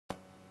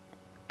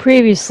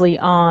Previously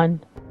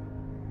on.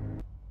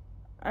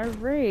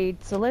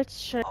 Alright, so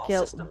let's check All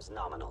out. systems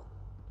nominal.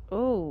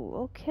 Oh,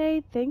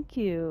 okay, thank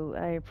you.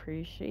 I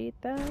appreciate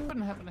that.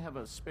 Wouldn't happen to have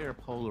a spare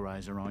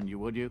polarizer on you,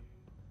 would you?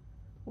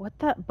 What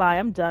that? Bye,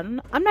 I'm done.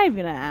 I'm not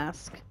even gonna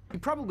ask. You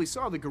probably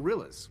saw the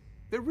gorillas.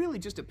 They're really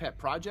just a pet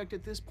project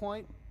at this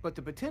point, but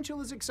the potential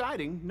is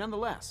exciting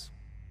nonetheless.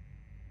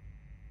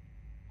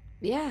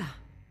 Yeah,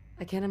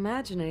 I can't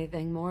imagine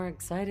anything more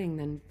exciting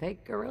than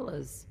fake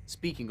gorillas.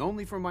 Speaking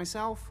only for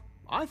myself,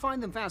 I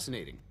find them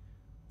fascinating.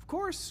 Of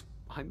course,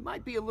 I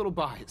might be a little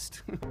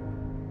biased.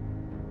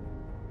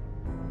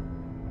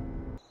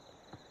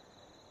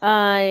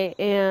 I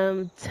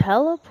am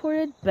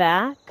teleported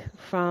back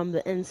from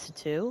the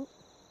Institute.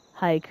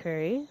 Hi,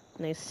 Curry.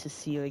 Nice to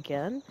see you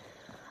again.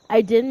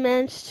 I did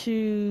manage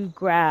to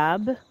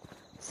grab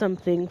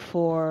something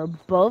for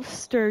both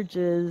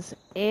Sturges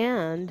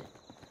and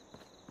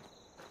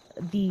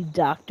the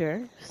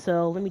doctor.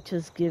 So let me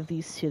just give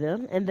these to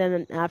them. And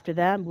then after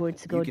that, I'm going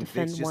to go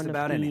defend one of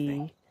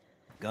the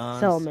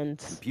Guns,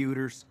 settlements.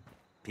 computers,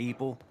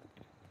 people.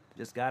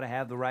 Just gotta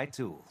have the right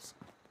tools.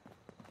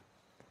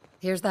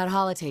 Here's that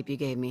holotape you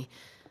gave me,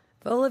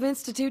 full of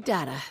Institute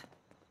data.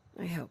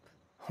 I hope.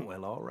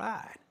 Well, all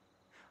right.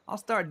 I'll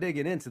start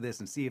digging into this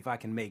and see if I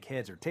can make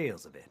heads or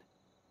tails of it.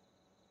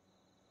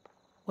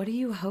 What do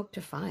you hope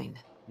to find?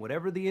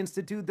 Whatever the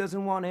Institute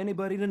doesn't want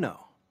anybody to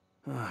know.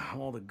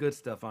 All the good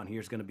stuff on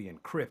here is gonna be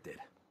encrypted.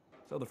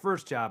 So the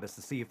first job is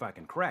to see if I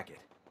can crack it.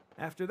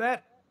 After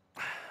that,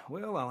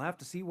 well, I'll have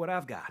to see what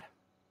I've got.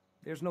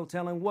 There's no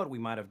telling what we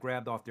might have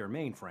grabbed off their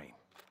mainframe.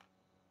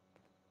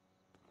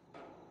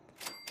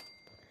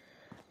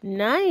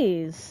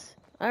 Nice.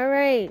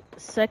 Alright,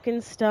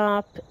 second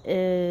stop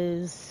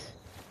is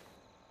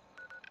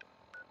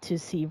to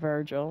see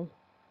Virgil,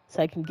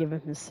 so I can give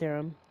him his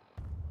serum.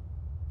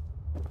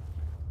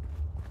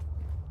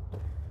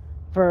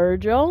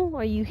 Virgil,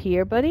 are you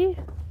here, buddy?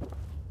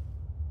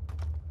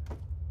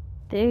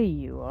 There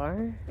you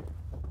are.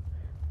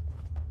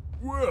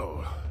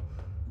 Well,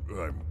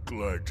 I'm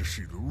glad to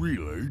see the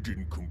relay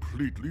didn't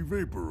completely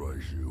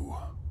vaporize you.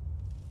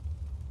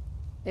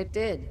 It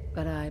did,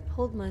 but I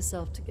pulled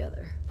myself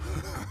together.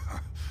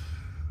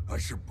 I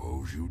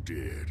suppose you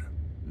did.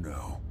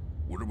 Now,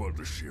 what about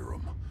the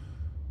serum?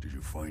 Did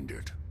you find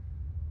it?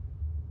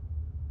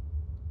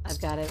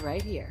 I've got it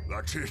right here.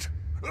 That's it.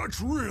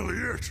 That's really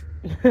it.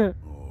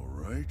 All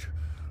right.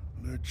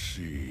 Let's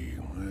see.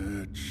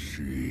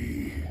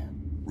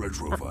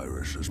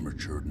 Retrovirus has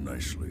matured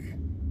nicely.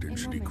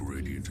 Density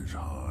gradient is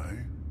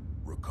high.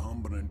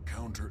 Recombinant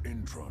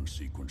counter-intron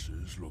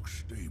sequences look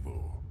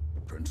stable.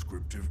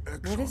 Transcriptive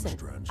What is exon it?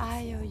 strands.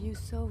 I owe you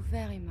so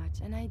very much,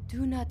 and I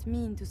do not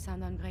mean to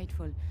sound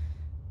ungrateful,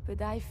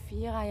 but I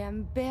fear I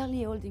am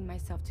barely holding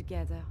myself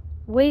together.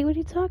 Wait, what are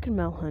you talking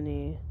about,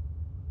 honey?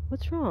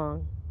 What's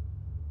wrong?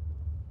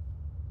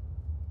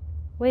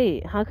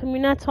 Wait, how come you're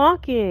not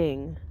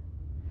talking?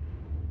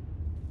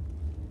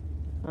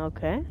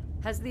 Okay.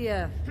 Has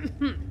the,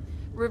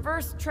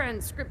 reverse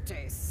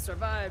transcriptase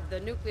survived the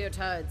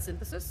nucleotide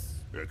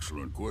synthesis?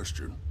 Excellent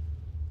question.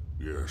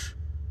 Yes,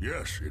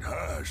 it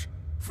has.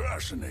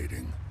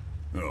 Fascinating.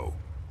 Oh,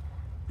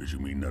 did you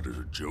mean that as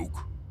a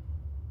joke?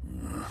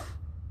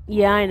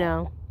 Yeah, I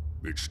know.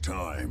 It's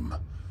time.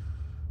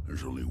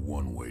 There's only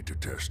one way to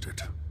test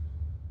it.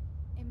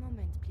 A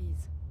moment,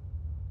 please.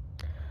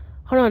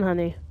 Hold on,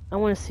 honey. I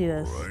want to see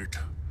this. All right.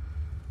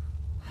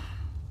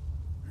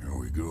 Here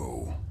we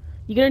go.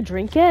 You gonna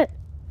drink it?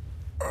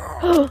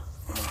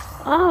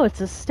 Oh,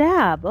 it's a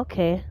stab.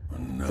 Okay.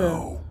 And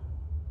now,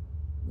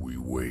 we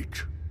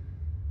wait.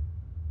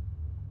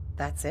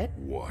 That's it?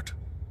 What?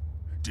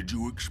 Did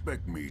you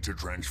expect me to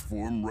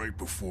transform right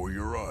before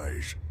your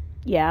eyes?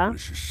 Yeah.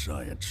 This is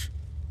science,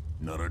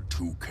 not a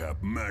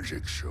two-cap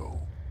magic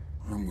show.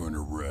 I'm going to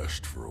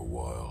rest for a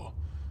while.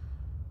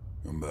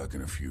 I'm back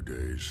in a few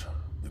days,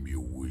 maybe a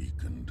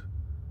week, and...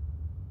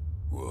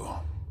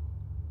 well,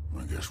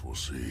 I guess we'll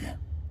see.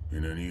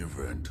 In any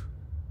event,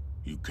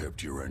 you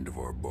kept your end of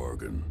our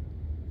bargain.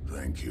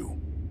 Thank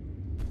you.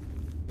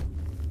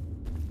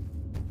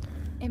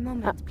 A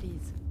moment,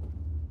 please.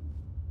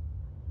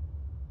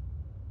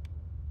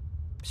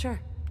 Sure.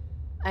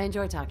 I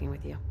enjoy talking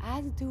with you.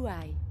 As do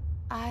I.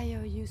 I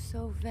owe you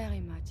so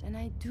very much, and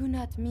I do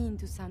not mean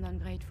to sound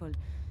ungrateful,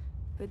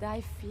 but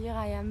I fear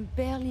I am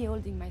barely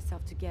holding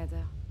myself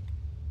together.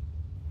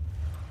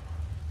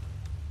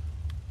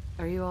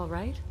 Are you all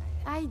right?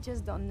 I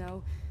just don't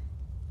know.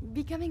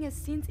 Becoming a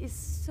synth is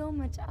so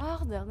much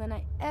harder than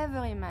I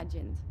ever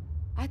imagined.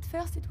 At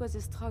first it was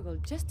a struggle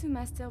just to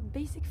master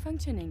basic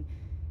functioning.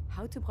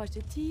 How to brush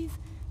the teeth,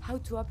 how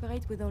to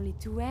operate with only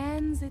two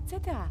hands,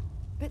 etc.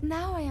 But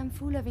now I am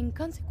full of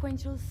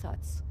inconsequential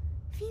thoughts,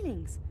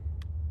 feelings.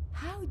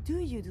 How do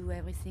you do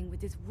everything with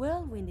this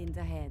whirlwind in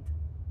the head?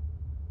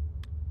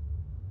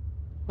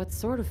 What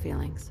sort of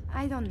feelings?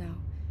 I don't know.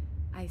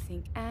 I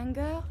think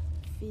anger,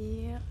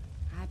 fear,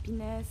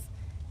 happiness,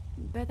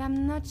 but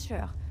I'm not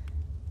sure.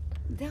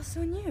 They're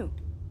so new.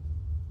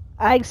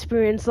 I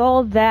experienced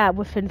all that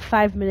within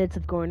 5 minutes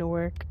of going to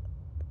work.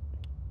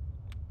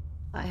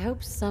 I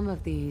hope some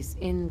of these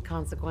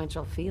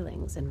inconsequential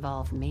feelings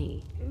involve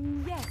me.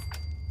 Yes.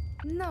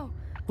 No.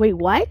 Wait,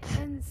 what?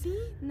 And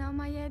see, now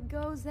my head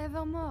goes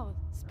ever more.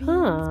 Spin,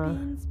 Huh.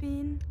 spin,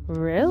 spin. You make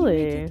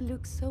Really? it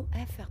look so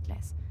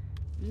effortless,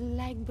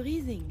 like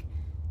breathing.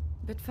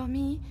 But for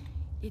me,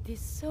 it is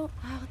so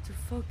hard to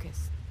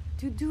focus,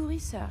 to do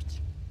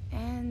research.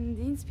 And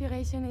the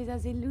inspiration is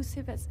as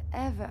elusive as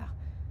ever.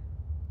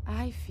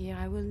 I fear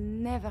I will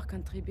never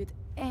contribute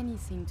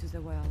anything to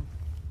the world.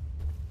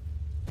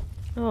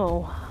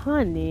 Oh,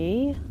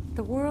 honey.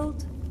 The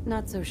world,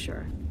 not so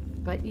sure.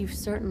 But you've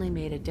certainly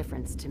made a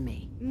difference to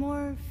me.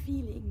 More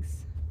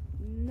feelings.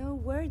 No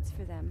words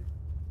for them.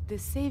 The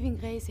saving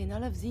grace in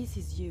all of this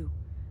is you.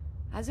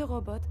 As a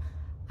robot,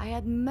 I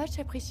had much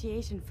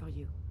appreciation for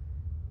you.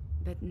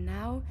 But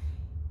now,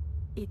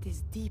 it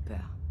is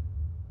deeper.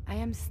 I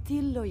am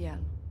still loyal.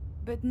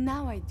 But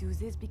now I do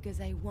this because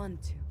I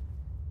want to.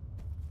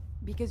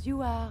 Because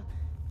you are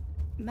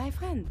my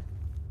friend.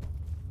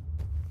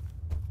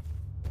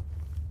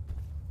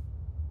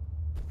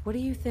 What do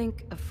you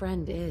think a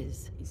friend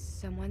is? Is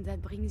someone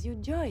that brings you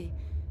joy.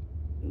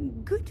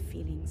 Good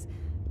feelings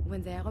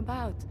when they are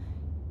about.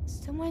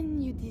 Someone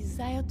you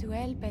desire to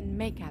help and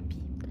make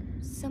happy.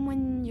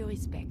 Someone you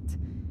respect.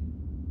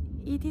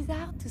 It is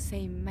hard to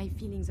say my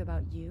feelings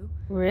about you.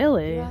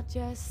 Really? You are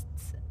just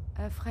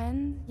a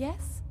friend,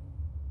 yes?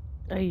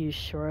 Are you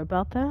sure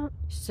about that?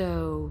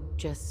 So,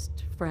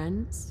 just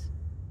friends?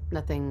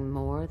 Nothing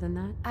more than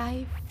that?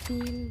 I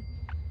feel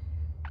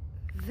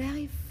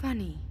very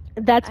funny.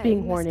 That's I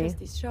being must horny. cut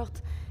this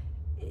short.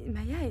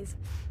 My eyes,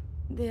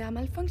 they are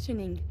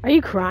malfunctioning. Are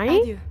you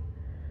crying? Adieu.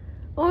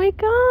 Oh my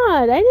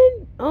god, I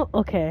didn't... Oh,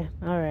 okay.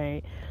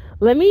 Alright.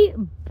 Let me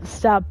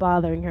stop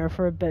bothering her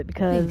for a bit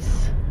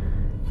because...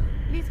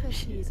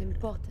 Literacy is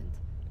important.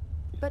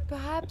 But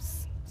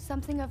perhaps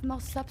something of more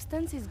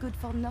substance is good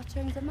for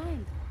nurturing the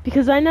mind.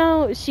 Because I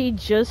know she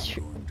just...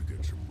 Going to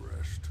get some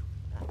rest.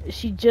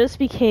 She just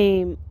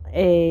became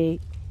a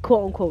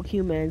quote-unquote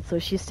human, so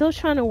she's still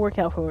trying to work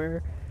out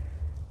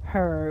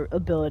her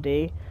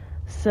ability.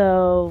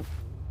 So,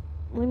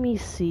 let me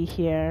see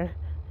here.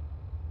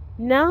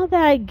 Now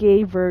that I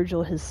gave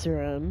Virgil his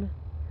serum,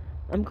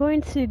 I'm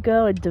going to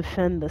go and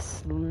defend the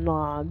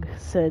Snog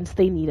since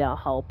they need our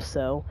help,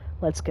 so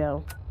let's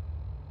go.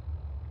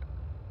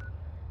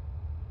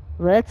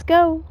 Let's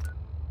go.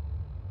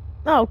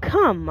 Oh,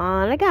 come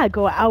on. I gotta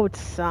go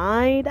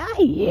outside. I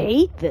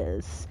hate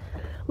this.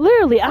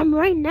 Literally, I'm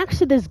right next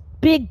to this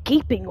big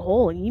gaping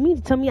hole, and you mean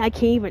to tell me I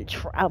can't even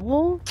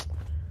travel?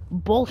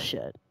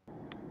 Bullshit.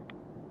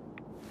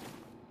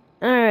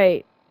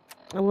 Alright.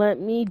 Let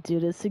me do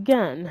this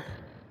again.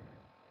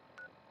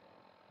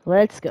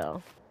 Let's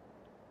go.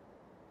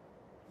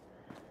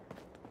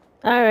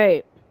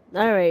 Alright.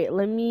 Alright,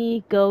 let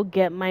me go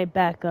get my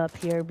backup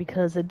here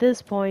because at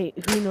this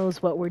point, who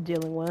knows what we're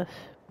dealing with.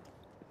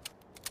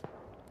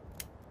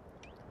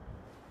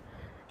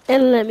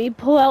 And let me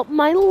pull out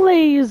my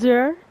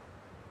laser.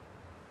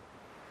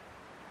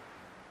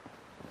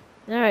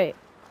 Alright.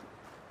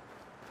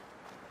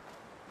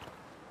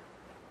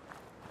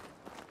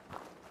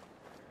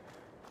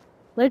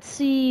 Let's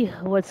see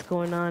what's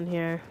going on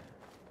here.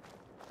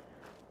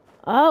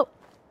 Oh,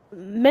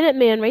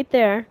 Minuteman right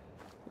there.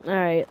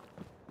 Alright.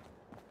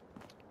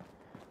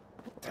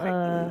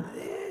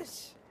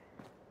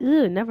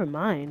 Ew, never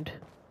mind.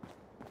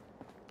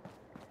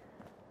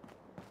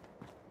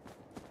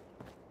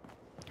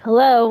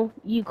 Hello?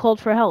 You called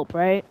for help,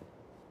 right?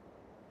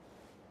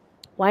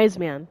 Wise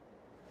man.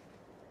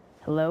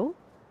 Hello?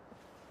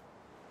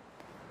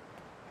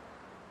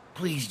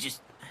 Please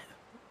just...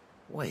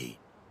 Wait.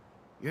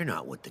 You're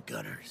not with the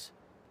Gunners.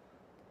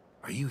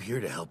 Are you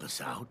here to help us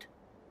out?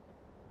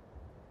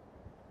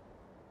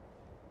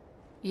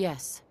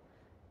 Yes.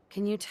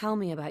 Can you tell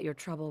me about your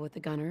trouble with the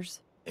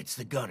Gunners? It's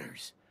the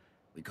Gunners.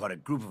 We caught a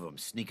group of them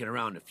sneaking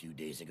around a few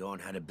days ago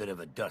and had a bit of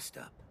a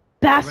dust-up.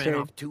 They ran Bastard.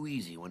 off too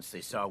easy once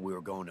they saw we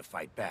were going to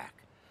fight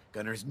back.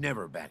 Gunners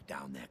never back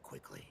down that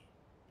quickly.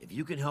 If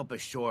you can help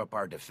us shore up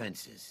our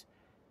defenses,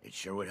 it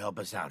sure would help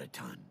us out a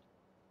ton.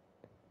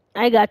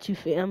 I got you,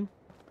 fam.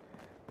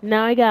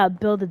 Now I gotta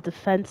build the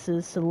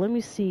defenses, so let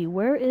me see.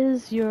 Where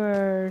is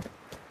your...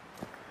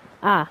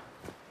 Ah.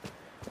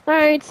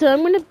 Alright, so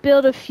I'm gonna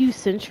build a few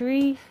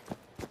sentry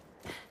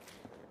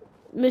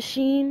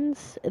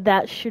machines.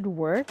 That should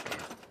work.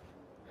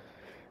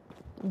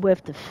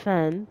 With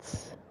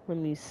defense. Let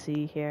me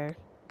see here.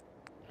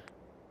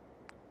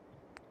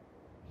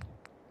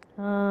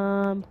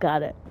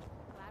 Got it.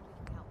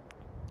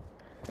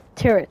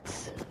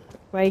 Turrets.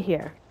 Right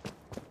here.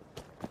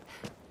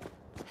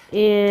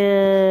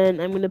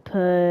 And I'm gonna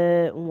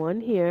put one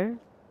here.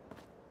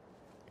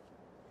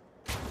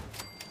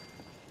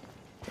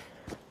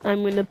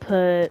 I'm gonna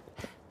put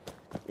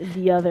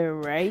the other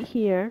right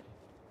here.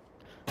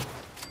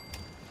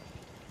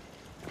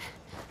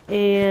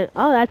 And,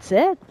 oh, that's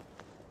it?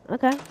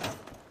 Okay.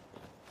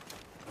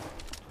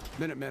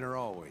 Minutemen are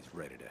always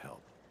ready to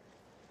help.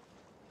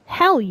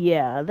 Hell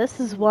yeah.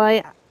 This is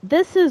why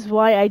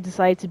I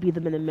decided to be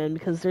the Minutemen,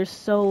 because they're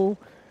so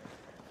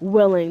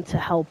willing to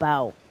help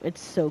out.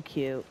 It's so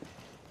cute.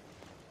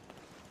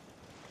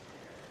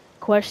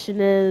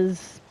 Question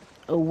is,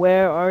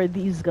 where are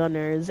these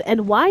gunners?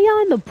 And why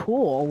y'all in the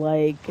pool?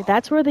 Like,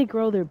 that's where they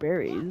grow their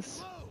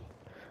berries.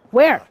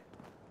 Where?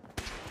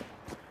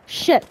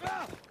 Shit.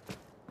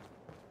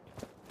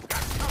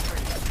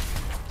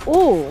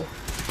 Ooh.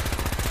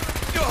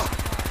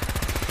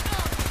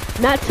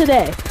 Not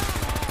today.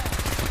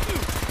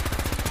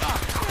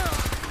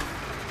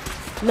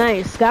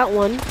 Nice, got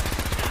one.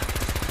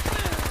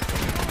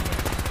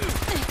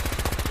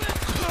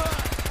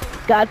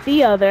 Got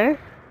the other.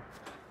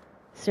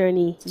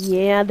 Cerny.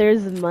 Yeah,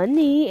 there's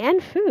money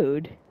and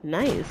food.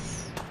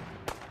 Nice.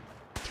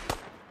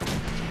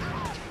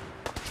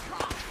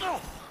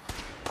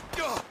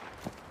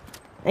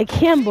 I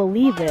can't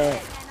believe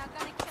it.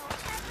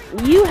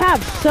 You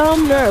have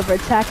some nerve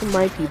attacking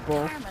my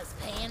people.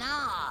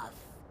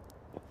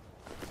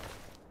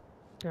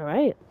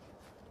 Alright.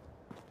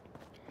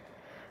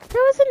 That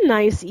was a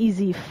nice,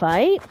 easy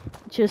fight.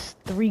 Just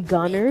 3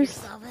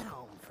 gunners.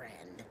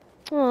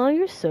 Oh,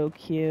 you're so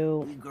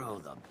cute. We grow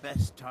the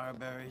best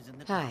tarberries in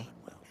the Hi.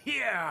 Commonwealth.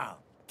 Yeah!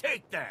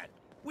 Take that!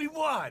 We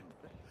won!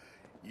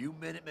 You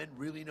Minutemen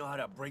really know how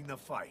to bring the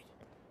fight.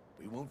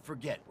 We won't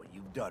forget what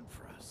you've done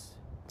for us.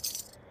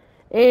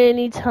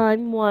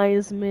 Anytime,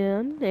 wise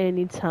man.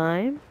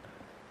 Anytime.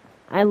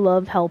 I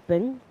love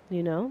helping,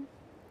 you know.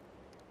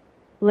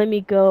 Let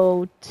me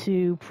go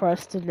to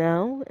Preston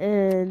now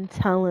and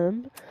tell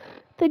him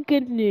the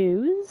good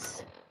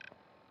news.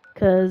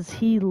 'Cause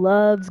he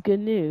loves good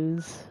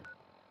news.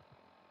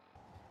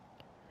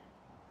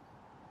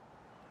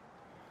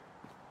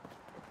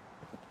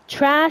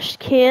 Trash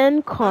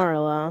can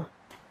Carla.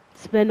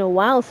 It's been a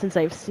while since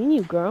I've seen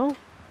you, girl.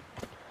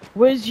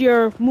 Where's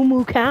your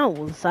moo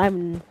cows? I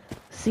haven't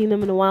seen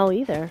them in a while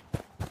either.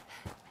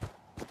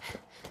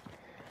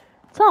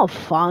 It's all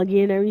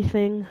foggy and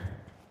everything.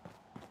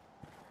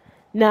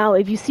 Now,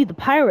 if you see the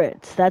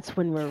pirates, that's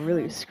when we're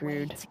really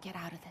screwed. To get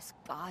out of this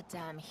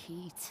goddamn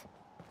heat.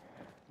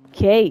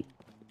 Kate,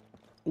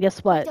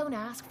 guess what? Don't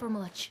ask for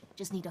much.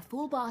 Just need a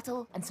full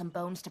bottle and some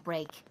bones to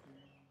break.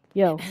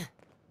 Yo.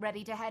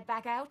 Ready to head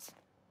back out?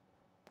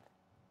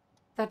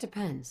 That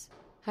depends.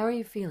 How are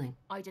you feeling?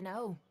 I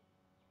dunno.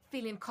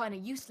 Feeling kinda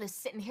useless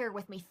sitting here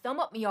with me thumb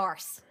up me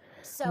arse.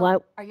 So,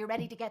 What? are you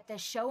ready to get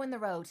this show in the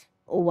road?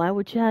 Why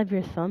would you have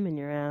your thumb in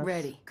your ass?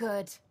 Ready.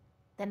 Good.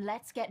 Then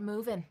let's get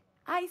moving.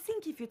 I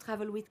think if you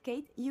travel with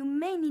Kate, you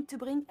may need to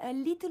bring a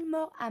little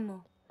more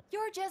ammo.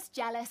 You're just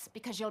jealous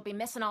because you'll be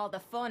missing all the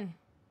fun.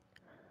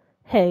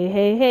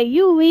 Hey,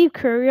 you leave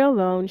Curry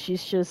alone.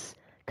 She's just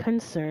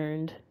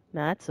concerned.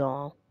 That's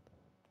all.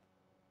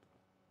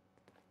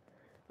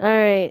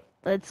 Alright,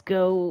 let's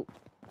go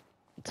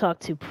talk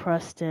to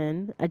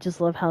Preston. I just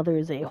love how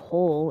there's a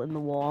hole in the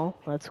wall.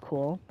 That's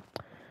cool.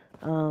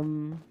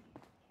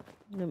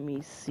 Let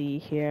me see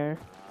here.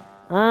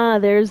 Ah,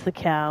 there's the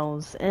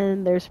cows,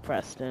 and there's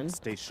Preston.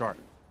 Stay sharp.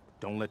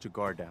 Don't let your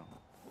guard down.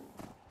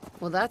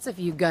 Well, that's a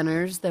few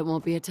gunners that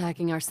won't be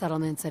attacking our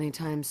settlements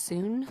anytime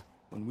soon.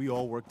 When we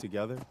all work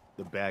together,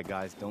 the bad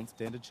guys don't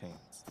stand a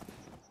chance.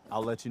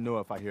 I'll let you know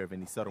if I hear of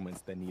any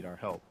settlements that need our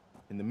help.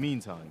 In the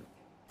meantime,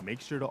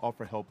 make sure to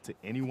offer help to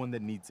anyone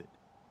that needs it.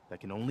 That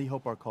can only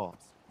help our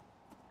cause.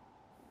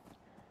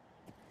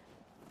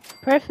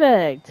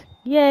 Perfect!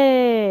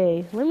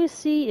 Yay! Let me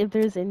see if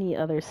there's any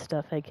other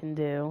stuff I can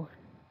do.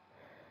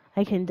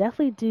 I can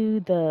definitely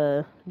do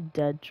the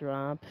dead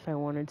drop if I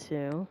wanted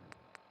to.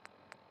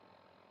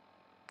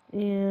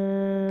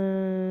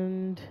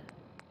 And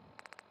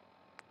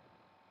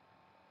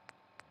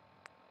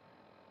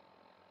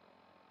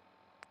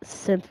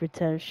synth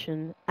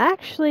retention.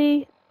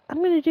 Actually,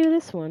 I'm gonna do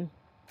this one.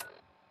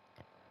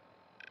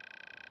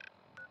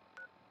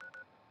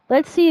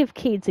 Let's see if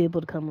Kate's able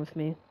to come with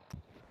me.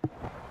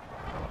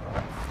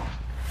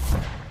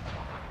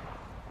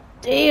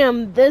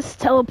 Damn, this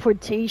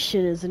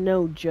teleportation is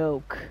no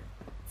joke.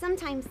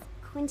 Sometimes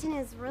Quentin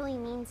is really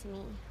mean to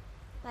me,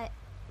 but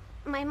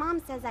my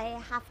mom says I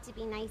have to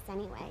be nice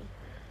anyway.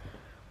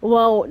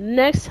 Well,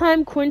 next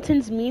time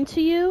Quentin's mean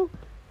to you,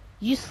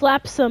 you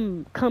slap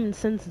some common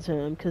sense into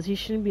him, because he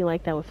shouldn't be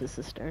like that with his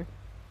sister.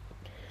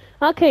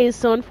 Okay,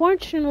 so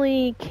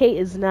unfortunately, Kate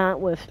is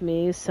not with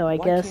me, so I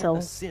guess I'll...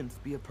 Why can't a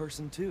synth be a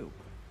person too?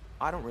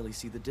 I don't really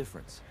see the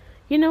difference.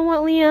 You know what,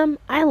 Liam?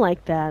 I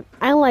like that.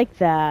 I like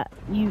that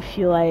you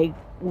feel like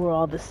we're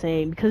all the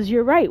same, because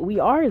you're right, we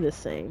are the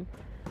same.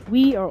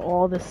 We are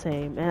all the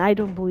same, and I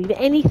don't believe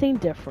anything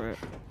different.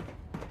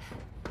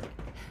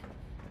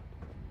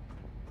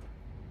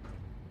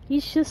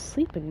 He's just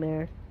sleeping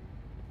there.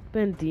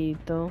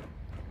 Bendito.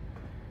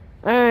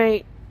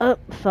 Alright,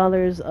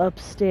 father's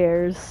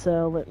upstairs,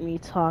 so let me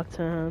talk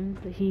to him.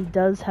 He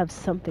does have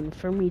something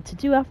for me to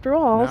do after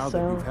all, now so...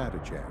 that you've had a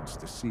chance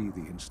to see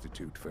the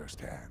Institute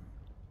firsthand,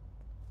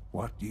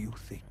 what do you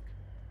think?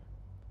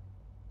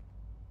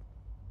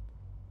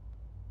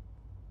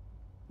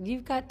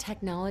 You've got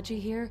technology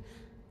here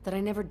that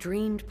I never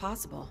dreamed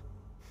possible.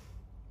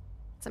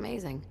 It's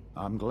amazing.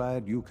 I'm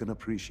glad you can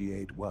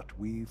appreciate what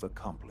we've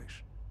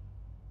accomplished.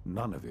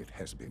 None of it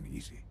has been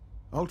easy.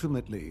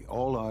 Ultimately,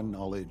 all our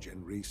knowledge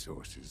and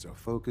resources are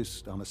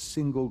focused on a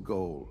single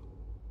goal.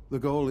 The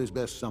goal is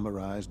best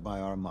summarized by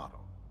our motto: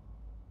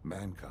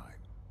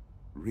 mankind,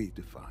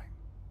 redefined.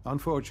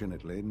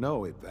 Unfortunately,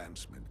 no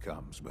advancement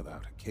comes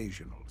without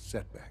occasional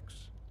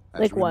setbacks.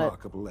 As Like what?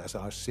 remarkable as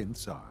our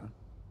synths are,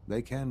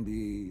 they can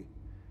be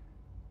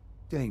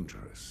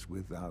dangerous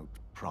without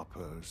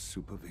proper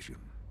supervision.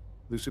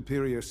 The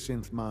superior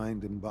synth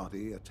mind and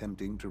body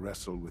attempting to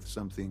wrestle with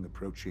something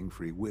approaching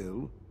free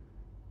will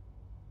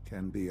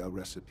can be a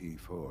recipe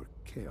for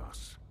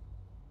chaos.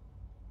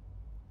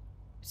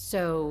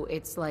 So,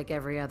 it's like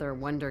every other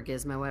wonder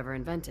gizmo ever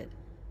invented.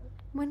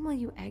 When will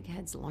you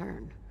eggheads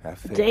learn? Have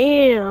faith.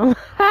 Damn.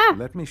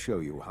 Let me show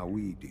you how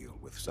we deal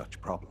with such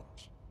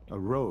problems. A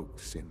rogue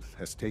synth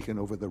has taken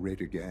over the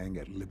Raider gang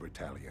at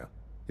Libertalia.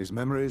 His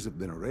memories have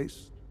been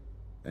erased,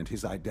 and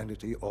his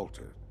identity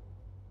altered.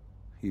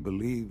 He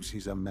believes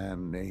he's a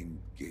man named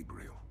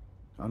Gabriel.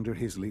 Under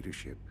his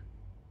leadership,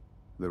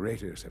 the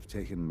Raiders have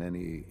taken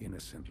many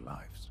innocent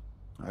lives.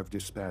 I've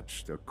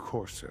dispatched a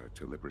courser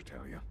to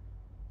Libertalia.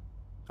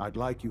 I'd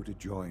like you to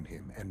join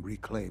him and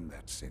reclaim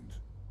that synth.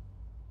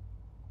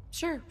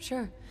 Sure.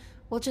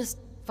 We'll just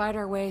fight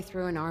our way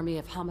through an army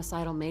of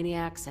homicidal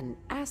maniacs and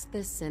ask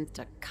this synth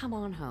to come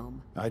on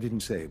home. I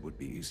didn't say it would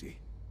be easy.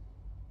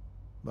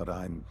 But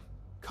I'm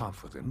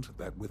confident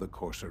that with a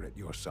courser at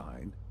your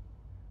side,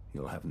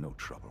 you'll have no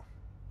trouble.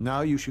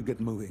 Now you should get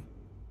moving.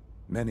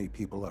 Many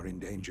people are in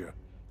danger,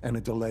 and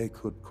a delay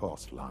could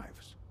cost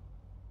lives.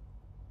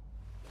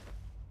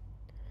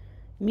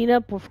 Meet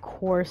up with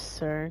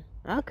Courser.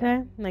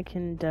 Okay, I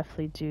can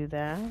definitely do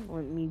that.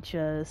 Let me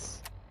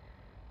just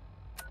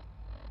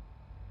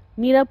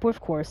meet up with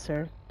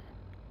Courser.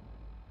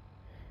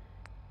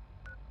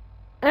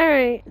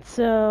 Alright,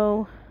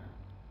 so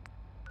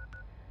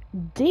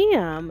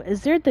damn,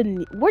 is there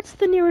what's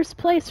the nearest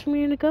place for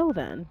me to go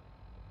then?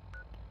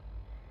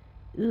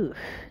 Ooh,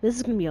 this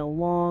is gonna be a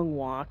long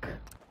walk.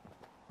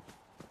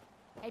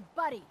 Hey,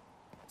 buddy.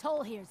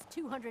 Toll here's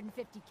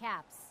 250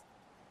 caps.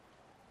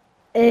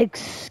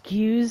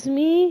 Excuse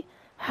me?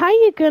 How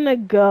you gonna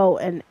go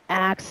and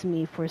ask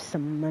me for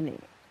some money?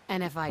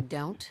 And if I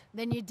don't?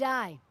 Then you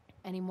die.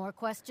 Any more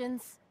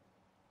questions?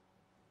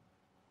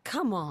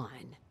 Come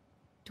on.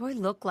 Do I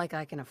look like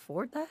I can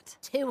afford that?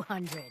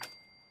 200.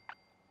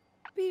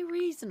 Be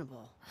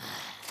reasonable.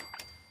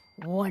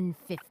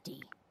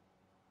 150.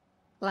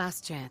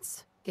 Last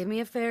chance. Give me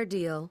a fair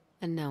deal,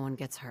 and no one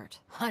gets hurt.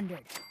 100.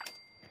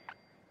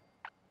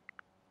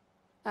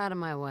 Out of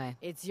my way.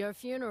 It's your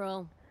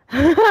funeral.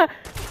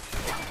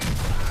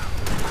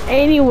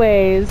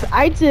 Anyways,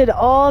 I did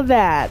all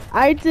that.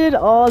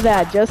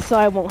 Just so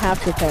I won't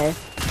have to pay.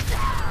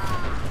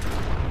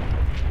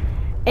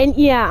 And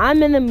yeah,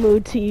 I'm in the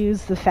mood to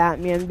use the Fat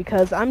Man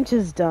because I'm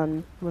just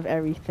done with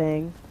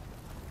everything.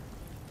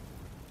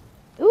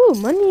 Ooh,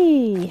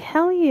 money!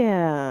 Hell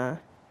yeah!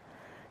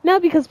 No,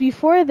 because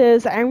before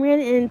this, I ran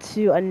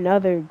into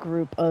another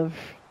group of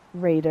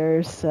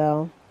raiders,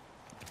 so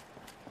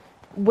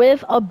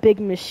with a big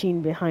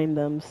machine behind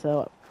them,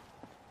 so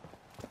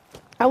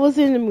I was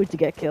in the mood to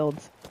get killed.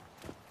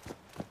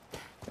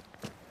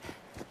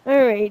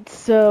 Alright,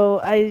 so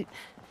I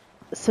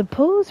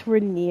suppose we're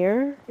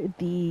near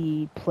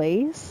the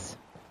place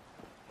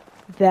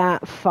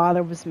that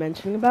Father was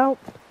mentioning about,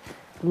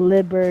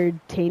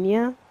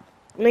 Libertania.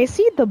 And I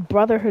see the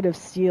Brotherhood of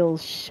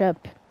Steel's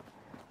ship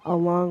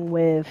along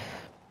with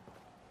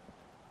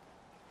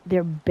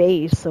their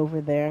base over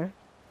there.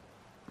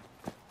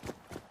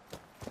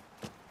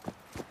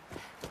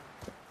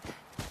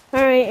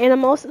 Alright, and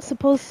I'm also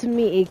supposed to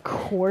meet a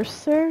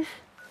courser.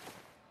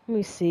 Let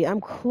me see, I'm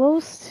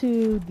close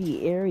to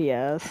the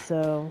area,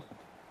 so...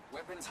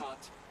 Weapons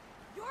hot.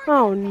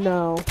 Oh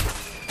no.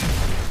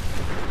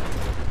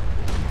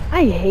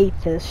 I hate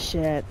this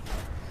shit.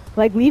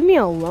 Like, leave me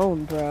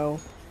alone, bro.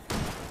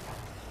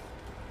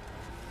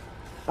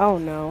 Oh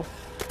no.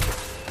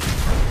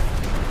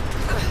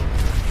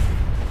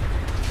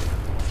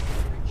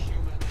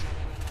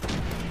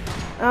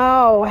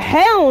 Oh,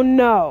 hell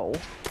no!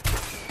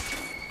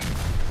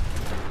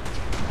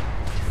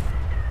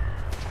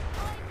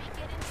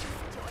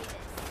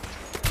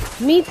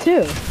 Me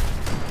too.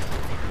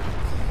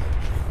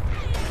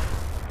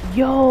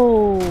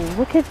 Yo,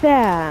 look at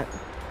that.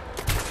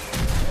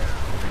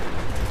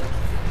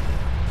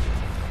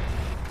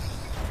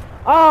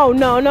 Oh,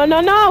 no, no,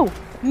 no, no!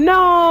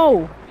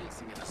 No!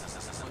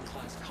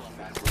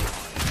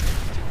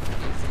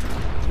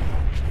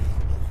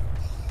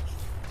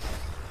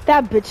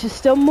 That bitch is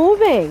still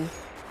moving.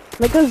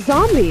 Like a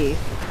zombie.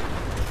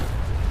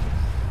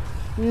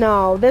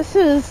 No, this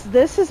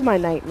is my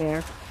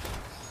nightmare.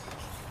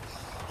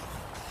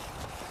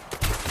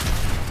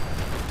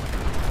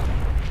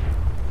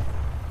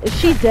 Is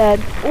she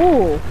dead?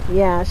 Ooh,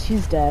 yeah,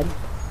 she's dead.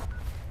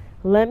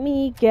 Let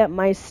me get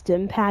my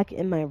stim pack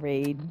in my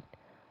raid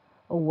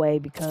away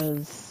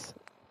because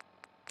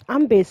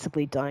I'm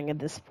basically dying at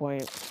this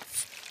point.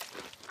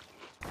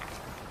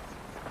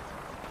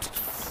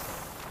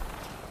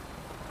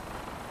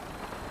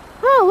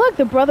 Oh, look,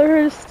 the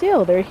Brotherhood of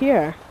Steel. They're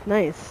here.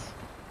 Nice.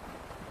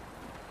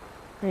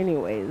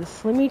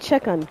 Anyways, let me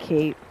check on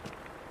Kate.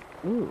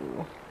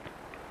 Ooh.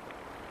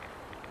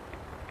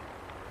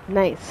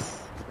 Nice.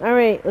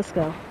 Alright, let's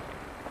go.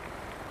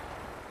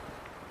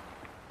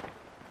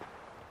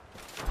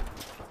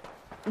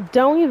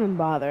 Don't even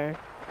bother.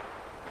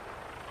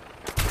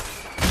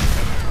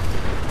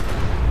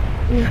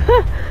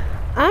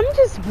 I'm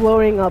just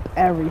blowing up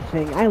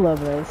everything. I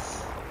love this.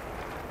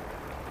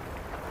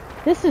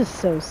 This is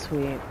so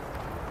sweet.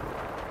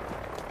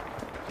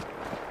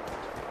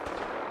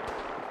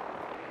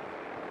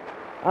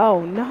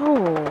 Oh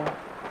no.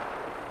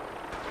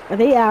 Are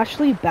they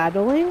actually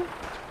battling?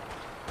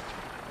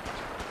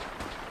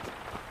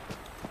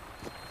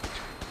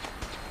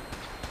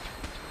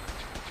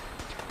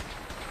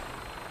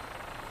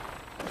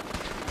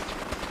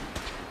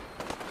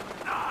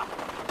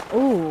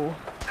 Ooh.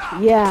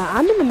 Yeah,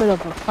 I'm in the middle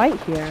of a fight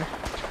here.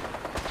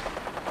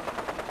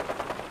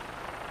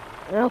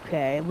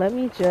 Okay, let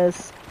me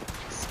just...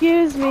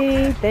 Excuse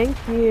me, thank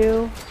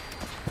you.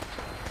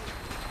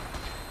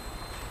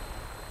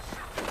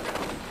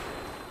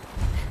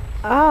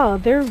 Oh,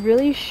 they're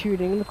really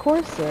shooting the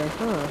Corsair,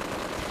 huh?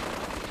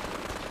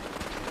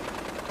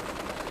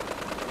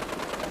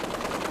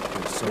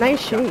 Nice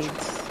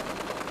shades.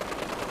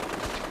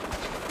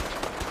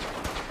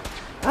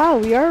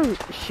 Oh, we are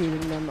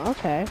shooting them,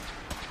 okay.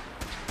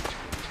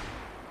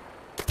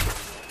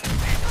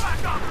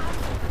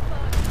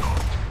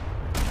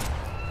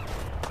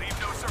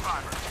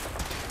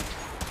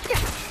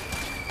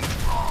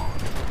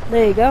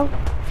 There you go.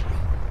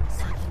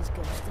 Something's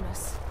ghosting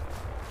us.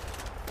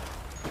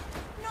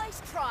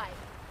 Nice try.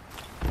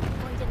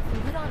 Find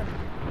anything good on him.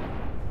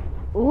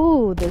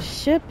 Ooh, the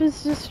ship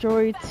is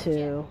destroyed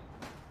too.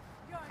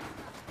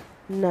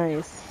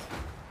 Nice.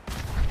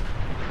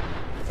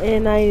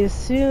 And I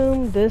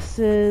assume this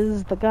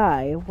is the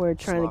guy we're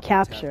trying to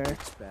capture.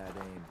 Bad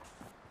aim.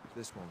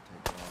 This won't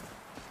take long.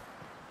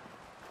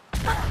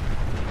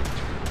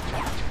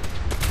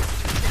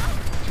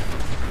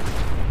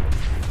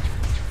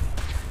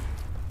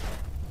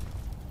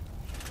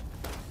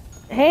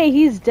 Hey,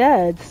 he's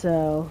dead,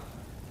 so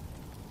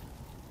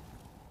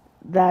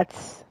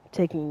that's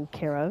taken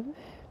care of.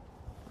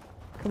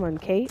 Come on,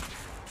 Kate.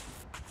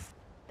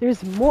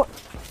 There's more.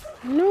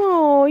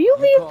 No, you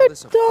leave the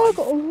dog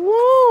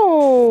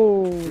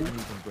alone. Didn't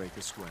even break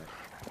a sweat.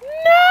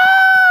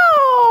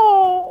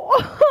 No!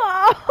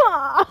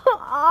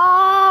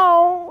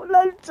 Oh,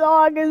 the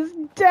dog is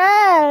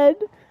dead.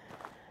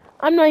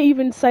 I'm not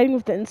even siding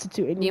with the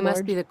Institute anymore. You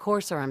must be the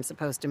Corsair I'm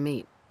supposed to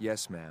meet.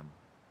 Yes, ma'am.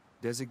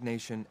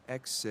 Designation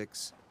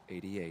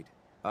X688.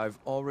 I've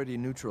already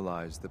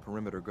neutralized the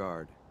perimeter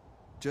guard.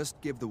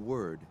 Just give the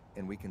word,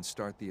 and we can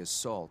start the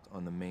assault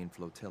on the main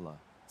flotilla.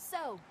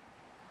 So,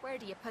 where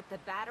do you put the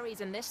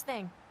batteries in this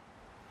thing?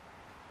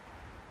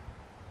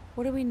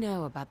 What do we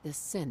know about this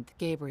synth,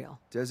 Gabriel?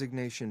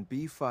 Designation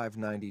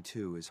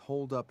B592 is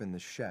holed up in the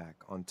shack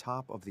on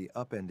top of the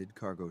upended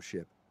cargo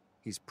ship.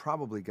 He's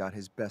probably got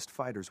his best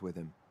fighters with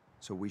him,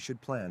 so we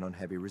should plan on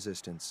heavy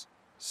resistance.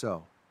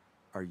 So,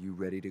 are you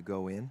ready to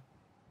go in?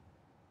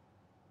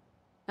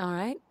 All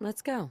right,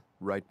 let's go.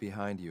 Right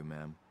behind you,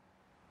 ma'am.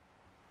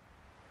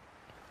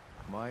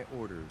 My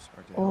orders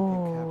are to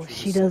help you capture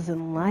she the doesn't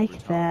synth like in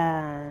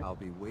Britannia. that. I'll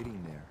be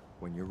waiting there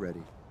when you're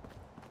ready.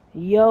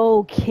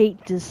 Yo,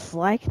 Kate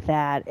disliked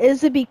that.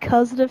 Is it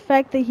because of the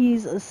fact that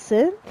he's a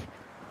synth?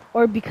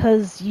 Or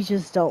because you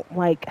just don't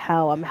like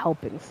how I'm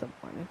helping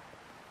someone?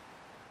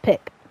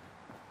 Pick.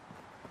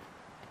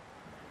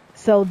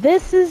 So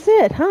this is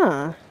it,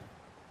 huh?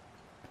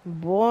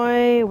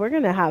 Boy, we're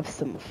gonna have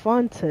some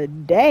fun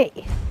today.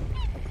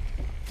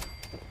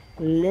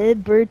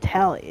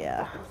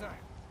 Libertalia.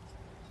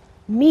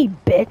 Me,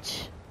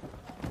 bitch.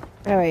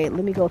 Alright,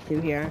 let me go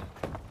through here.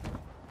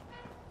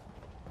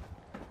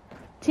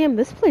 Damn,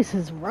 this place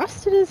is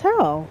rusted as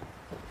hell.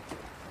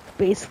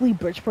 Basically,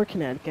 Bridgeport,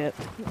 Connecticut.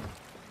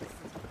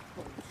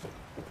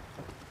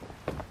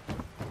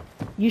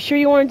 You sure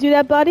you want to do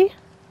that, buddy?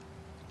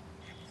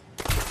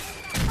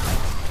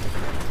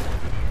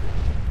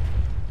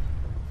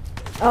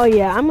 Oh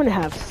yeah, I'm gonna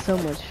have so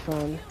much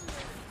fun.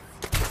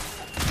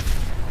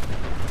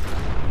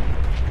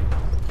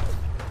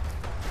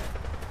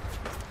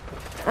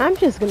 I'm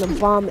just gonna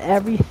bomb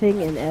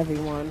everything and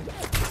everyone.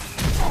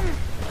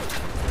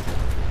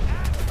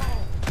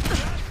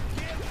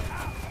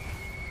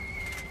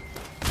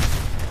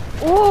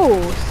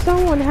 Oh,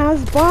 someone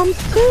has bombs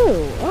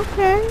too.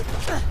 Okay.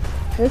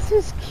 This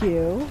is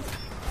cute.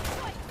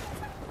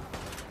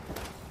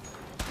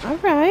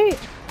 Alright,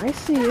 I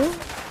see you.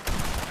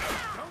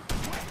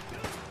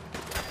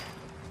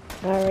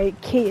 Alright,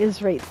 Kate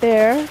is right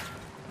there.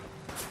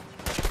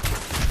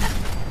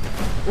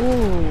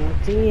 Ooh,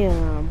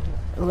 damn.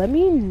 Let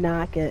me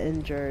not get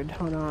injured.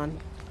 Hold on.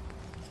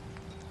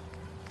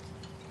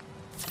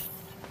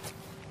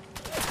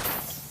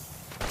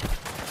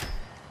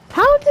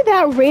 How did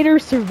that raider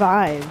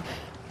survive?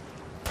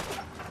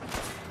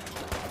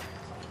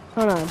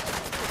 Hold on.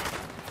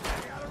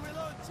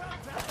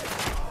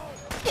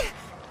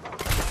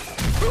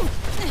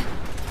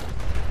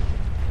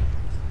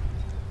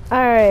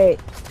 Alright.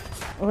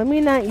 Let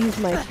me not use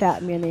my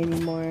fat man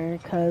anymore,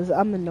 because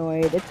I'm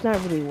annoyed. It's not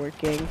really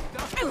working.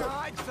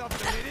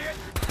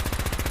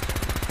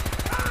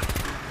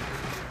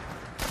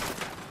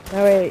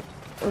 Alright,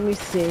 let me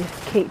see.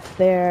 Kate's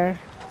there.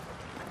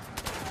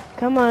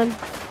 Come on.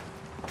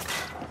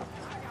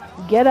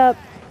 Get up.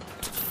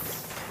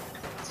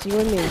 It's you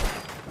and me.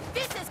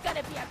 This is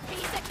gonna be a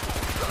piece of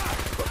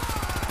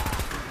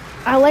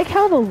I like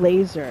how the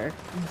laser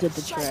did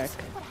the Shite. trick.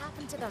 What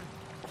happened to them?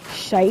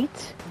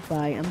 Shite.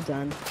 Bye, I'm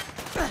done.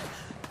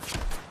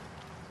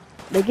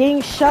 They're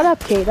getting shut up,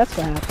 Kate. That's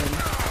what happened.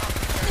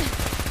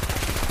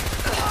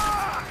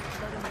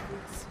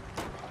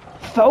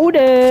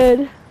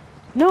 Folded.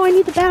 No, I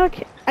need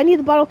the I need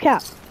the bottle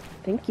cap.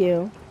 Thank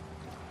you.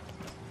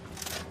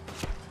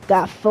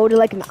 Got folded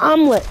like an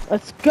omelet.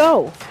 Let's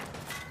go.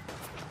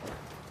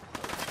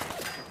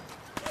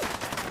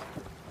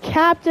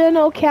 Captain,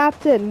 oh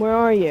Captain, where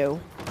are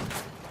you?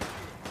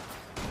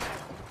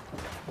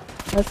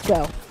 Let's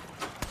go.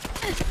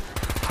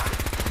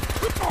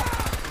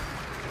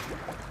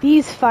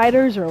 These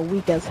fighters are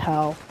weak as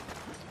hell.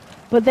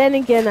 But then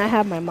again, I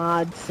have my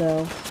mods,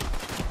 so...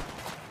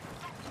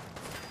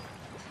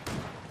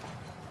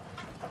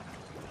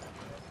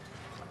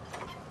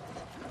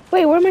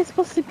 Wait, where am I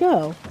supposed to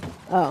go?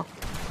 Oh.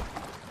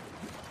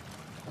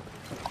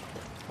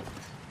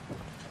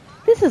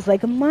 This is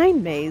like a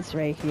mine maze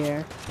right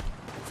here.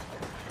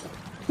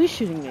 Who's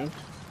shooting me?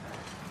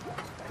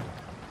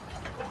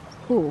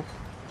 Who?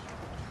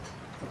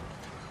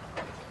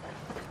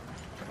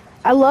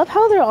 I love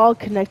how they're all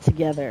connected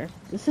together.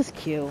 This is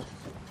cute.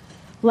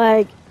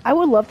 Like, I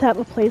would love to have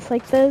a place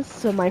like this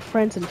so my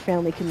friends and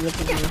family can live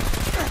with me.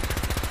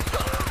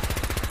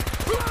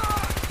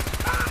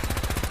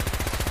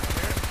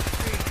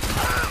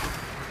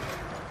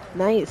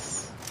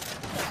 Nice.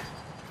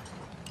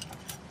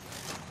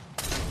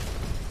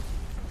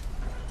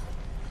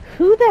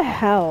 Who the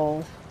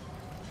hell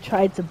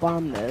tried to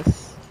bomb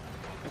this?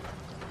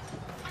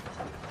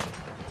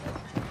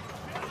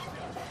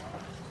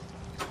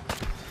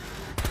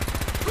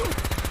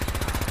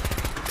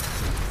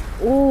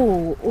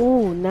 Ooh,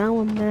 ooh, now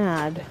I'm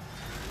mad.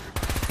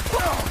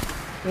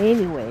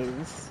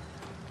 Anyways.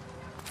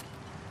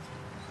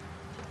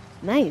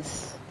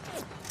 Nice.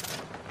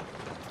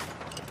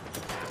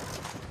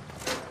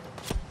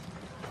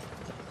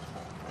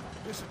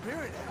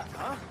 Disappearing,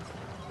 huh?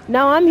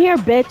 No, I'm here,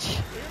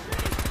 bitch.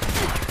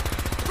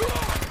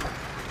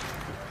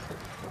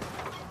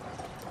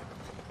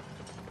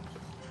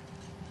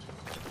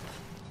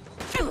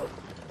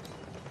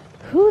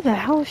 Who the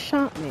hell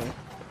shot me?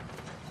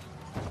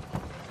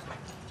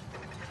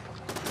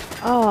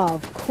 Oh,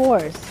 of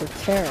course, the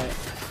turret.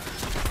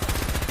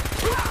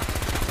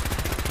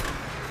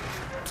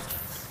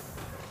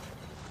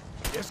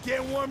 Just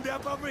getting warmed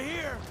up over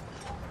here.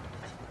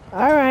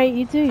 Alright,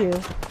 you do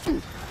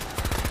you.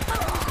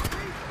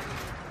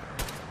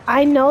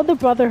 I know the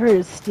Brotherhood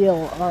of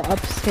Steel are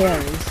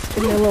upstairs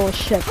in their little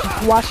ship,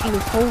 just watching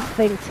this whole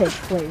thing take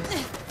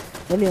place.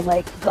 And they're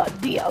like, God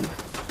damn,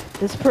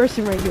 this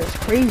person right here is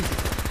crazy.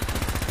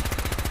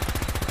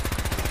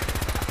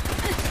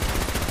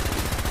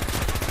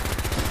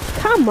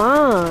 Come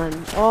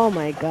on! Oh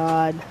my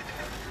god.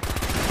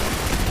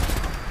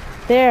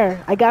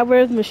 There, I got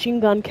rid of Machine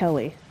Gun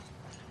Kelly.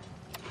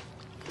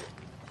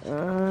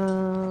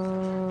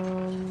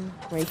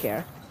 Right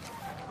here.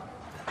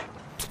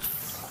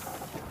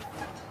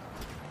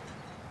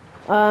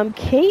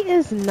 Kate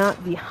is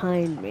not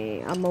behind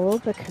me. I'm a little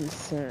bit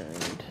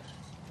concerned.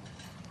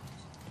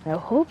 I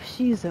hope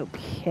she's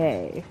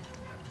okay.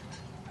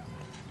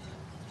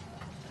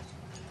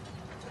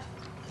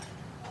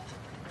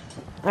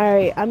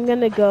 Alright, I'm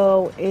gonna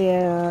go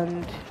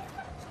and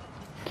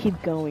keep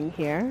going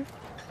here.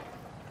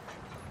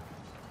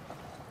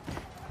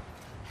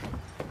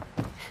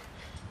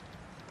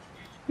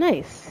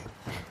 Nice.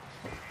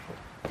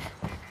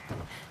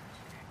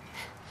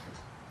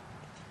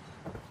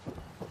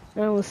 I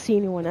don't see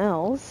anyone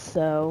else,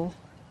 so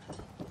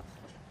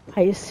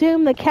I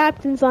assume the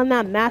captain's on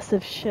that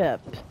massive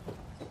ship.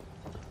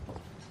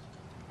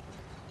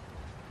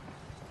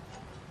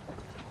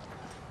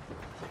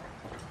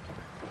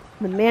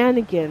 The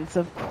mannequins,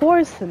 of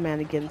course the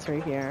mannequins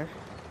are here.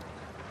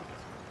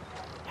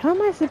 How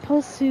am I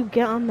supposed to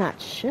get on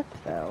that ship,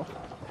 though?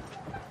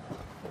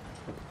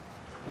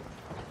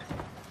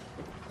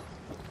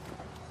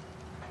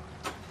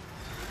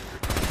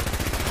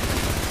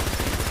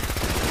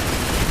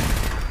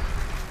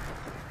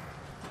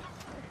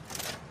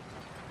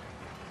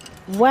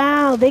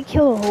 Wow, they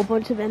kill a whole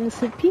bunch of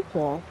innocent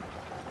people.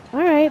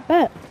 Alright,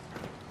 bet.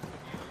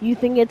 You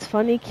think it's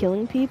funny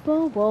killing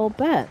people? Well,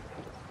 bet.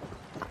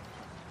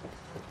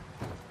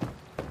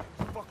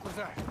 What was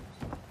that?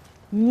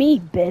 Me,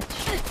 bitch.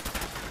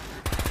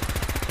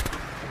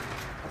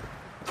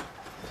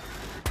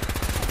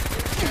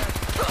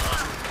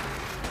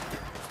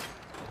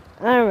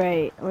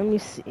 Alright, let me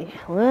see.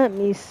 Let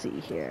me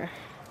see here.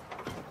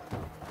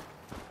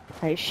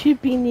 I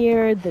should be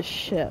near the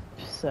ship,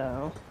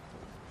 so...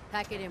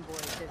 Pack it in,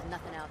 boys. There's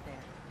nothing out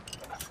there.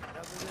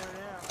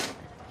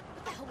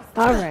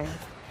 Alright.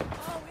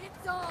 Oh,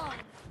 it's on.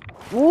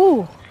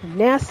 Ooh,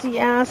 nasty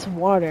ass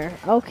water.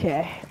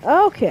 Okay.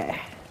 Okay.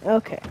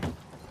 Okay.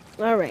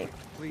 Alright.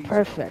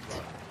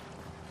 Perfect.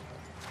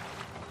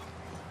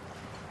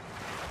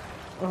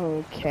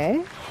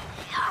 Okay.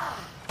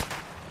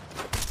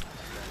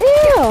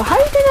 Ew, how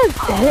you gonna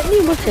hit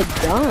me with the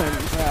gun,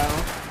 bro?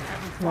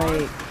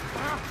 Like,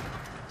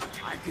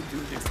 I can do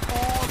this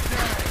all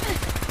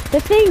day. the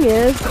thing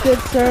is, good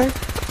sir,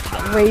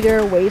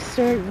 Raider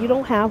Waster, you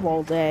don't have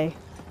all day.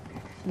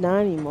 Not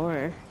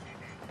anymore.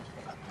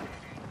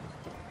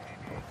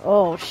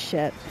 Oh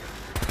shit.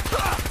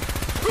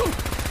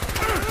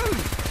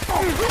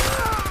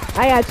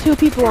 I got 2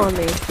 people on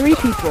me. 3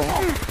 people.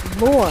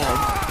 Lord.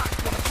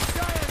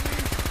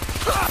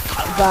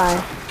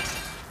 Bye.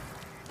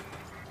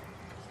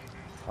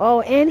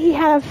 Oh, and he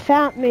had a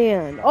fat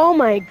man. Oh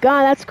my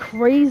god, that's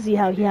crazy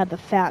how he had the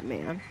fat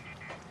man.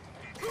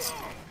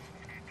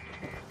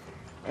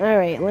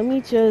 Alright, let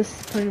me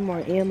just put in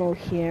more ammo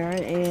here,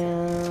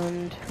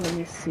 and let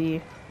me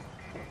see.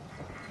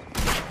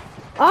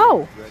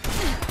 Oh!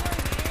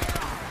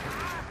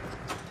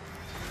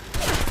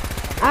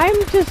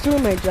 I'm just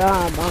doing my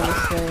job,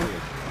 honestly.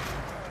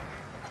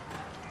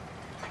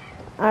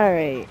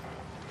 Alright.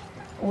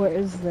 Where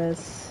is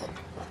this?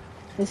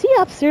 Is he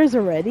upstairs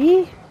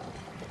already?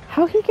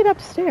 How'd he get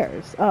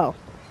upstairs? Oh.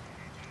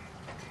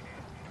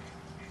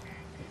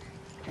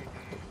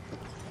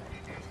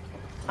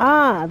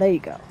 Ah, there you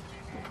go.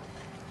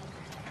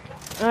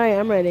 Alright,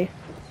 I'm ready.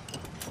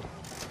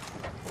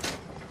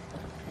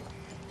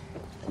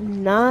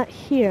 Not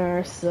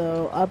here,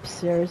 so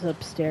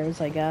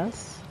upstairs, I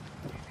guess.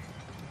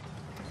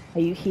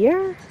 Are you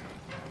here?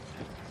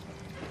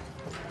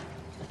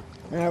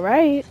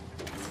 Alright.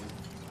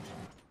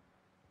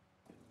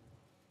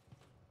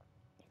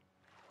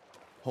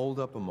 Hold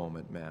up a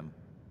moment, ma'am.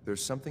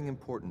 There's something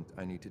important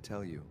I need to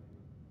tell you.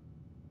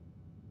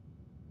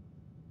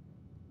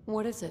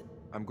 What is it?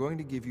 I'm going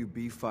to give you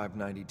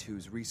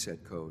B592's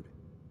reset code.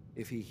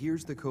 If he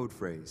hears the code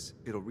phrase,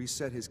 it'll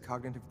reset his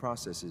cognitive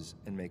processes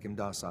and make him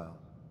docile.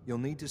 You'll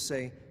need to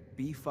say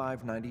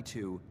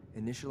B592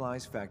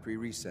 initialize factory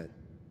reset,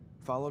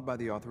 followed by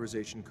the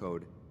authorization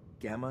code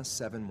Gamma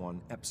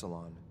 71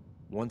 Epsilon.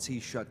 Once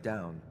he's shut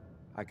down,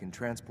 I can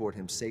transport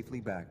him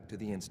safely back to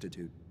the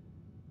Institute.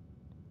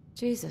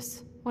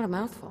 Jesus, what a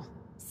mouthful.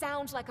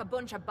 Sounds like a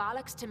bunch of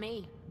bollocks to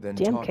me. Then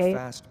Damn, talk Kate.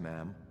 fast,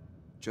 ma'am.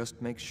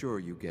 Just make sure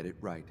you get it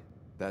right.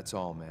 That's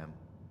all, ma'am.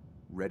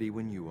 Ready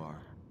when you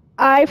are.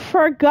 I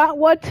forgot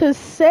what to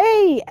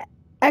say.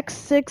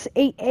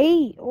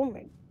 X688. Oh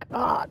my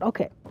god.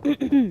 Okay.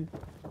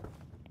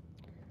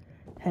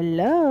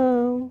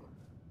 Hello?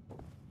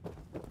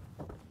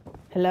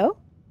 Hello?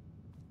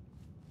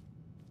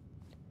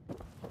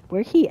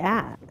 Where he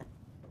at?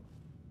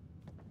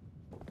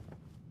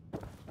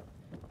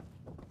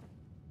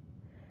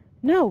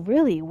 No,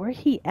 really, where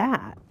he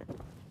at?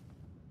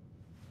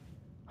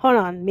 Hold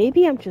on,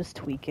 maybe I'm just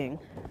tweaking.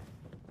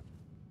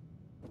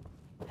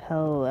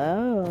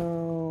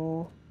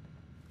 Hello?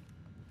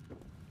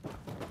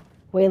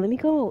 Wait, let me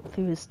go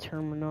through his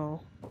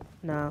terminal.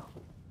 No,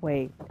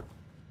 wait.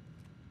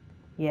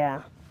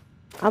 Yeah.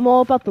 I'm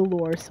all about the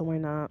lore, so why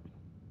not?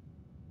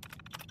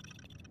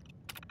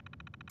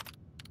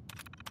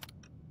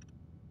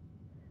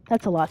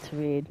 That's a lot to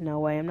read. No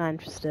way, I'm not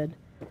interested.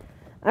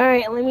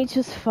 Alright, let me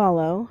just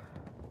follow.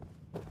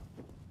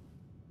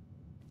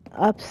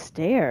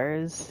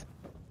 Upstairs.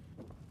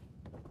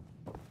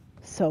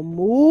 So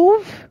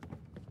move.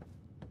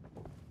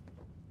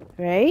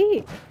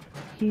 Right?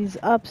 He's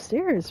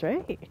upstairs,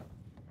 right?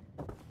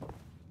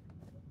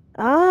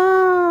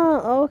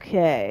 Ah,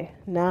 okay.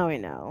 Now I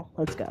know.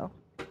 Let's go.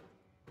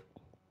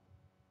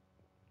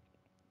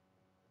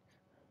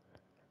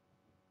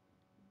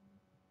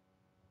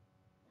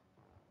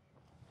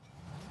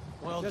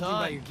 Well Judging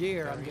done. by your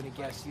gear, I'm gonna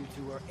guess you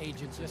two are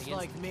agents of Just the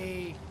like Institute.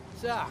 me.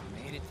 So,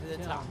 made it to the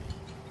Tell top. me.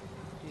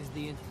 Is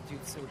the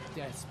Institute so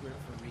desperate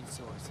for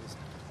resources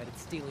that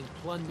it's stealing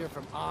plunder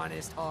from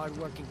honest,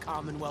 hard-working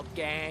Commonwealth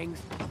gangs?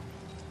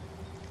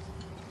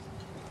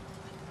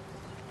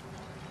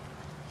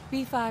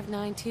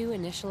 B592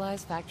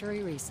 initialize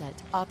factory reset.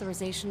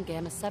 Authorization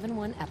Gamma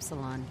 71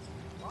 Epsilon.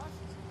 Boss,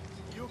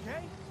 you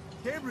okay?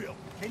 Gabriel,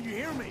 can you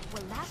hear me?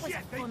 Well, that was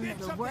Shit, a they fun did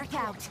little something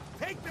workout. to him.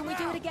 Take them Can we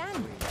do out. it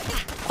again?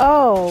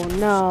 Oh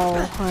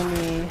no,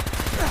 honey.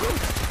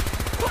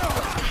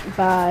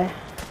 Bye.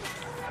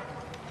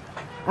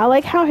 I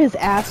like how his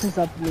ass is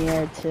up in the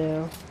air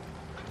too.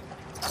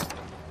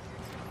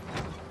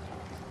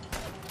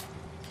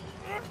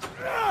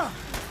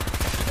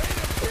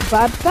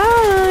 Bye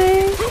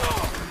bye.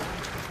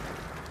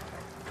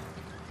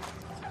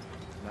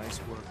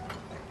 Nice work.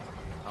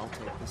 I'll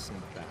take the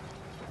synth back.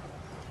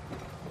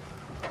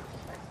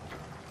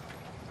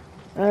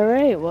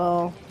 Alright,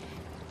 well,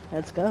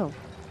 let's go.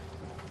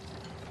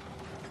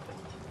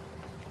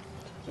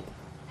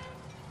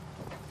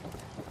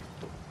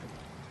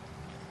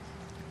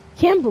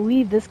 Can't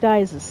believe this guy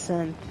is a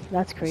synth.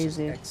 That's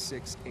crazy. This is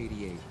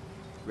X688.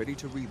 Ready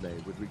to relay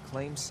with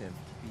Reclaim Synth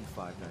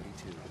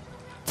B592.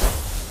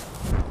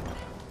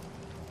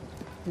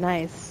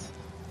 Nice.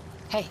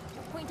 Hey,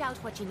 point out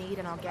what you need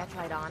and I'll get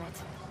right on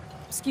it.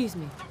 Excuse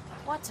me.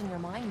 What's in your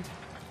mind?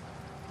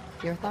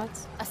 Your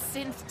thoughts? A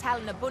synth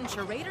telling a bunch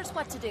of raiders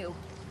what to do.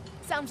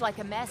 Sounds like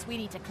a mess we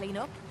need to clean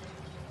up.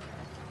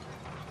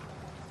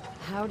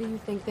 How do you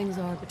think things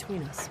are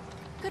between us?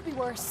 Could be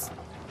worse.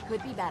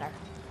 Could be better.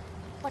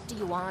 What do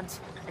you want?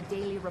 A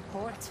daily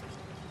report?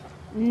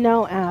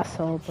 No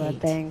asshole, but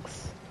Kate.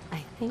 thanks. I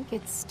think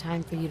it's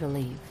time for you to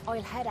leave.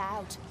 I'll head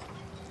out.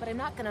 But I'm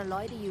not gonna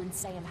lie to you and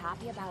say I'm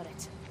happy about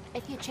it.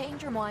 If you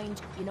change your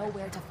mind, you know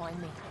where to find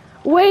me.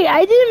 Wait,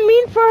 I didn't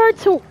mean for her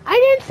to... I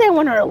didn't say I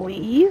want her to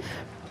leave.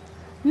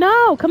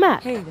 No, come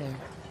on. Hey there.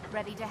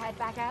 Ready to head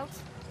back out?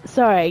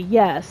 Sorry,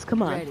 yes,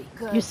 come on. Ready.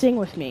 Good. You sing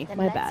with me, Then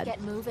my let's bad.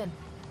 get moving.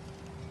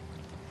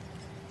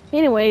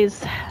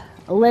 Anyways,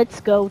 let's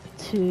go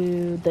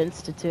to the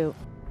Institute.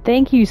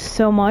 Thank you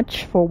so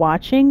much for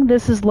watching.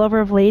 This is Lover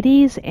of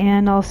Ladies,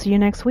 and I'll see you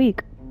next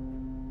week.